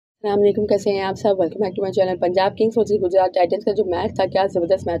अस्सलामुअलैकुम, कैसे हैं आप सब। Welcome back to my channel. Punjab Kings versus Gujarat Titans का जो मैच था, क्या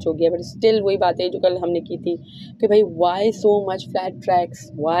ज़बरदस्त मैच हो गया। बट स्टिल वही बात है जो कल हमने की थी कि भाई Y so much flat tracks,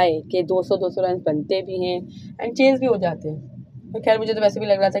 Y के 200 रन बनते भी हैं एंड चेज भी हो जाते हैं। तो खैर मुझे तो वैसे भी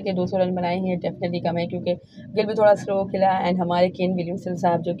लग रहा था कि 200 रन बनाए हैं डेफिनेटली कम है, क्योंकि गिल भी थोड़ा स्लो खेला एंड हमारे केन विलियमसन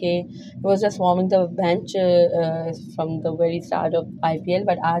साहब जो कि was just warming the bench from the very start of IPL।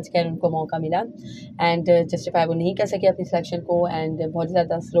 But आज खैर उनको मौका मिला एंड जस्टिफाई वो नहीं कर सके अपनी सिलेक्शन को एंड बहुत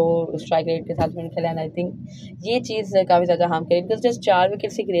ज़्यादा स्लो स्ट्राइक रेट के साथ उन्होंने खेला एंड आई थिंक ये चीज़ काफ़ी ज़्यादा हार्म करी, बिकॉज जस्ट 4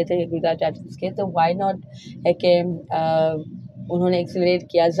 विकेट्स ही गिरे थे गुजरात टाइटंस के। तो वाई नॉट है कि उन्होंने एक्सेलरेट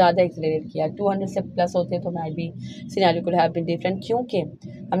किया, ज़्यादा एक्सेलरेट किया। 200 से प्लस होते तो मैच भी scenario could have been different, क्योंकि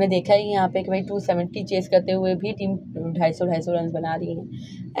हमने देखा ही यहाँ पे कि भाई 270 चेस करते हुए भी टीम 250 रन बना रही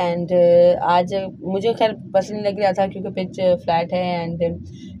है एंड आज मुझे खैर पर्सनली लग रहा था क्योंकि पिच फ्लैट है एंड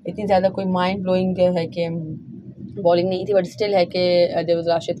इतनी ज़्यादा कोई माइंड ब्लोइंग है कि बॉलिंग नहीं थी, बट स्टिल है कि there was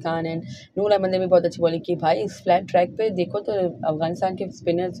Rashid Khan and नूर अहमद ने भी बहुत अच्छी बॉलिंग की। भाई इस फ्लैट ट्रैक पे देखो तो अफगानिस्तान के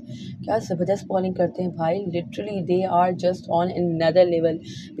स्पिनर्स क्या ज़बरदस्त बॉलिंग करते हैं भाई, literally they are just on another level.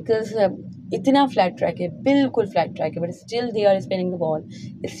 Because इतना फ्लैट ट्रैक है, बिल्कुल फ्लैट ट्रैक है, but still they are spinning the ball,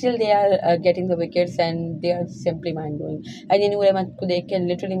 still they are getting the wickets and they are simply mind blowing. And ये नूर अहमद को देख के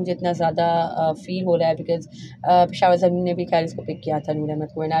literally मुझे इतना ज़्यादा फील हो रहा है, बिकॉज पेशावर ज़मीन ने भी खैर इसको पिक किया था नूर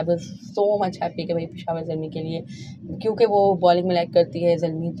अहमद को and I was so much happy कि भाई पेशावर ज़मीन के लिए, क्योंकि वो बॉलिंग में लैक करती है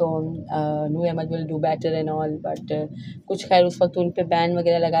ज़ल्मी, तो नूर Ahmad will do better and all. But कुछ खैर उस वक्त उन पे बैन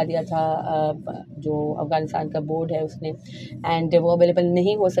वगैरह लगा दिया था जो अफ़गानिस्तान का बोर्ड है उसने, एंड वो अवेलेबल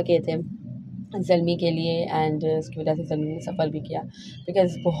नहीं हो सके थे ज़ल्मी के लिए एंड उसकी वजह से ज़ल्मी ने सफ़र भी किया,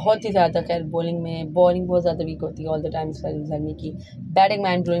 बिकॉज बहुत ही ज़्यादा खैर बॉलिंग बहुत ज़्यादा वीक होती है ऑल द टाइम ज़ल्मी की। बैटिंग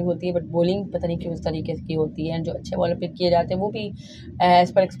माइंड ब्लोइंग होती है, बट बॉलिंग पता नहीं क्यों उस तरीके की होती है एंड जो अच्छे बॉलर पिक किए जाते हैं वो भी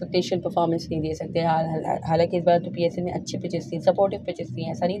एज़ पर एक्सपेक्टेशन परफॉर्मेंस नहीं दे सकते। हालांकि इस बार तो PSL में अच्छी पिचेस थी, सपोर्टिव पिचेस थी,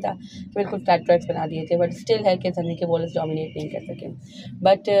 ऐसा नहीं था कि बिल्कुल फ्लैट ट्रैक्स बना दिए थे, बट स्टिल है कि ज़ल्मी के बॉलर्स डोमिनेट नहीं कर सके।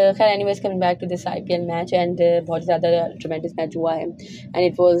 बट खैर anyways coming back to this IPL match and बहुत ज़्यादा ट्रेमेंडस मैच हुआ है एंड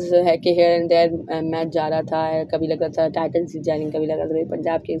इट वाज है कि हियर एंड देयर मैच जा रहा था। कभी लग रहा था टाइटंस जीत जाएंगे, कभी लग रहा था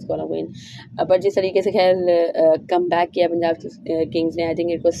Punjab Kings gonna win, but जिस तरीके से खैर कम बैक किया पंजाब किंग्स ने, I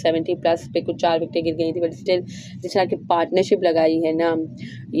think it was 70 plus पे कुछ 4 विकेटें गिर गई थी, बट स्टिल जिस तरह की पार्टनरशिप लगाई है ना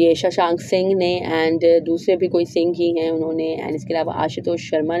ये शशांक सिंह ने एंड दूसरे भी कोई सिंह ही हैं उन्होंने, एंड इसके अलावा आशुतोष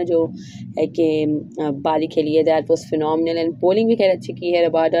शर्मा ने जो है कि बारी खेली है, that was phenomenal and bowling भी खैर अच्छी की है।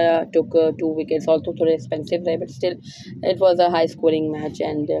 रबाडा टुक 2 विकेट्स, ऑल्सो थोड़े एक्सपेंसिव रहे, but still it was a high scoring match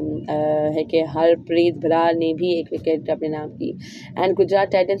and है कि हरप्रीत बरार ने भी 1 विकेट अपने नाम की। एंड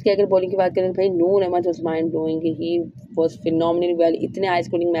गुजरात टाइटंस की अगर बॉलिंग की बात करें तो भाई नूर Ahmad was mind blowing, he was phenomenal well. इतने हाई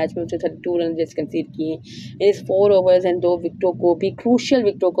स्कोरिंग मैच में उसने 32 रन जस्ट कंसीड किए इन इस 4 ओवर्स एंड 2 विकेटों को भी, क्रूशियल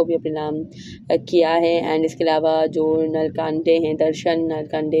विकेटों को भी अपने नाम किया है। एंड इसके अलावा जो नलकांडे हैं, दर्शन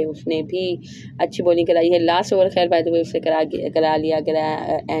नलकांडे, उसने भी अच्छी बॉलिंग कराई है। लास्ट ओवर खैर बाय द वे उससे करा लिया गया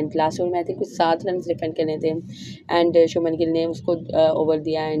एंड लास्ट ओवर में आई थिंक कुछ 7 रन डिफेंड करने थे एंड शुभमन गिल ने उसको ओवर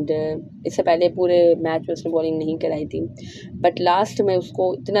दिया एंड इससे पहले पूरे मैच में उसने बॉलिंग नहीं कराई थी, बट लास्ट में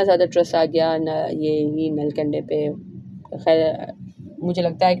उसको इतना ज़्यादा ट्रस्ट आ गया ये ही नलकंडे पे। खैर मुझे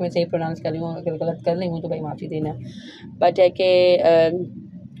लगता है कि मैं सही प्रोनाउंस कर रही हूँ, अगर गलत कर रही हूँ तो भाई माफ़ी देना। बट है कि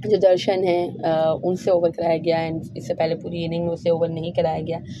जो दर्शन है उनसे ओवर कराया गया एंड इससे पहले पूरी इनिंग में उससे ओवर नहीं कराया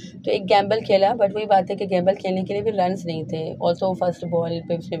गया, तो एक गैम्बल खेला, बट वही बात है कि गैम्बल खेलने के लिए भी रन्स नहीं थे। ऑल्सो फर्स्ट बॉल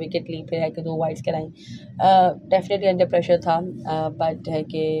पे उसने विकेट ली, फिर है कि 2 वाइड्स कराई, डेफिनेटली अंडर प्रेशर था, बट है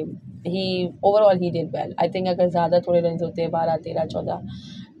कि ही overall he did well. I think अगर ज़्यादा थोड़े रन होते 12 13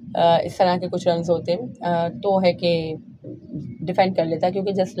 14 इस तरह के कुछ रन होते तो है कि डिफेंड कर लेता,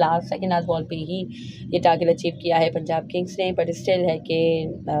 क्योंकि जस्ट सेकंड लास्ट बॉल पे ही ये टारगेट अचीव किया है पंजाब किंग्स ने। बट स्टिल है कि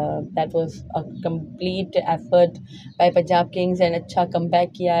that was a complete effort bye Punjab Kings and अच्छा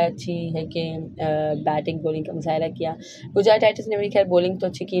कमबैक किया है, अच्छी है कि बैटिंग बॉलिंग का मुजाहरा किया। गुजरात टाइटंस ने भी खैर बॉलिंग तो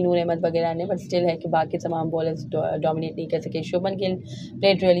अच्छी की नूर अहमद वगैरह ने, बट स्टिल है कि बाकी तमाम बॉलर्स डोमिनेट नहीं कर सके। Shubman Gill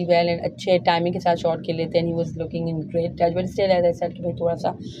played really well and अच्छे टाइमिंग के साथ शॉट खेल लेते हैं, he was looking in great touch, but still as I said कि भाई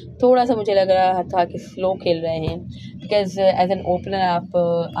थोड़ा सा मुझे लग रहा था कि स्लो खेल रहे हैं, बिकॉज एज एन ओपनर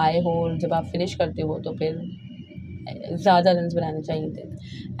आप आए हो और जब आप फिनिश करते हो तो फिर ज़्यादा रन बनाने चाहिए थे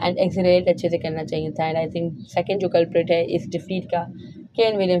एंड एक्सीलरेट अच्छे से करना चाहिए था। एंड आई थिंक सेकंड जो कल्प्रिट है इस डिफीट का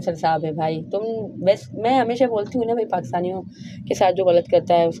केन विलियमसन साहब है। भाई तुम बस, मैं हमेशा बोलती हूँ ना भाई, पाकिस्तानियों के साथ जो गलत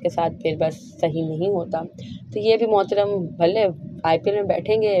करता है उसके साथ फिर बस सही नहीं होता। तो ये भी मोहतरम भले IPL में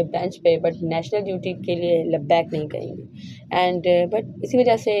बैठेंगे बेंच पे, बट नेशनल ड्यूटी के लिए लबैक नहीं करेंगे। एंड बट इसी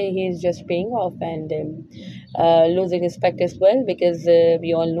वजह से he is just paying off and losing respect as well, because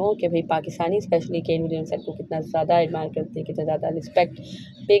we all know कि भाई पाकिस्तानी स्पेशली केन विलियमसन को कितना ज़्यादा एडमायर करते हैं, कितना ज़्यादा रिस्पेक्ट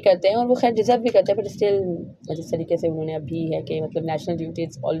पे करते हैं, और वो खैर डिज़र्व भी करते हैं, बट स्टिल जिस तरीके से उन्होंने अभी है कि मतलब national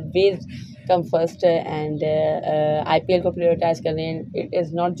duties always come first, and IPL को प्रायोरिटाइज़ कर रहे हैं. It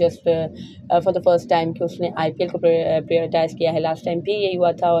is not just for the first time कि उसने IPL को प्रायोरिटाइज़ किया है. लास्ट टाइम भी यही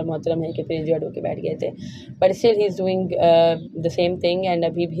हुआ था और मोहतरम है कि फिर इंजर्ड होकर बैठ गए थे, but still he is doing the same thing. And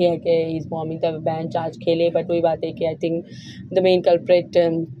अभी भी है कि he is warming the bench. आज खेले, बट वही बात है कि I think the main culprit,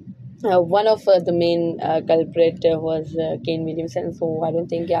 one of the main culprit was Kane Williamson. So I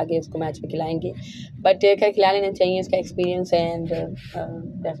don't think कि आगे उसको मैच में खिलाएंगे, बट खैर खिला लेना चाहिए. इसका एक्सपीरियंस है एंड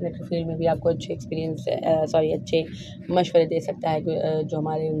डेफिनेटली फील्ड में भी आपको अच्छे एक्सपीरियंस सॉरी अच्छे मशवरे दे सकता है जो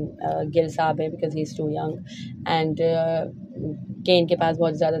हमारे गिल साहब है, because he is to young and केन के पास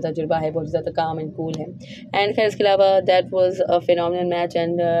बहुत ज़्यादा तजुर्बा है, बहुत ज़्यादा काम एंड कूल है. एंड खैर इसके अलावा that was a phenomenal match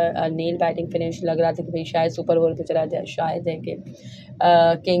and nil batting finish. लग रहा था कि भाई शायद सुपर ओवर पे चला जाए, शायद है कि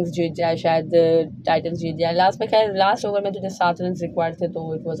किंग्स जीत जाए, शायद टाइटन्स जीत जाए. लास्ट में खैर लास्ट ओवर में तो जब 7 रन रिक्वायर्ड थे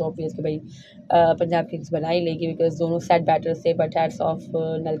तो इट वाज ऑब्वियस कि भाई पंजाब किंग्स बना ही लेगी, बिकॉज दोनों सेट बैटर्स थे. बट हैट्स ऑफ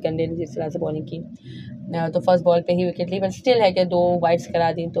नलकंडे ने जिस तरह से बॉलिंग की, तो फर्स्ट बॉल पे ही विकेट ली, बट स्टिल है कि 2 वाइड्स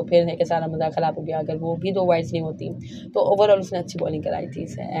करा दी तो फिर है कि सारा मज़ा ख़राब हो गया. अगर वो भी 2 वाइड्स नहीं होती तो ओवरऑल उसने अच्छी बॉलिंग कराई थी.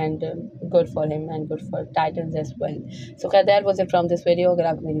 And good for him and good for titans as well. सो खैर that was it from this video. अगर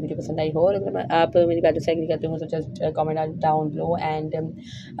आपको मेरी वीडियो पसंद आई हो और अगर आप मेरी बातों से एग्री करते हो तो just comment down below and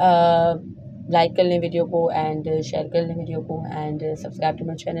like कर लें वीडियो को एंड शेयर कर लें वीडियो को and subscribe to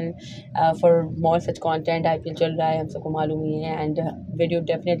my channel for more such content. IPL चल रहा है, हम सबको मालूम ही है, एंड वीडियो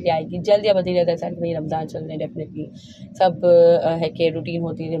डेफिनेटली आएगी जल्द या बदली. अगर साल में रमज़ान चल रहे हैं, डेफिनेटली सब है कि रूटीन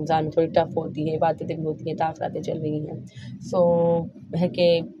होती है रमज़ान में, थोड़ी टफ होती है, बातें भी होती हैं, ताक़रातें चल रही हैं. सो है कि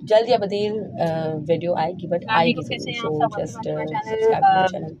जल्द या बदील वीडियो आएगी, बट आएगी. So just subscribe to my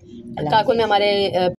channel. Kakul में हमारे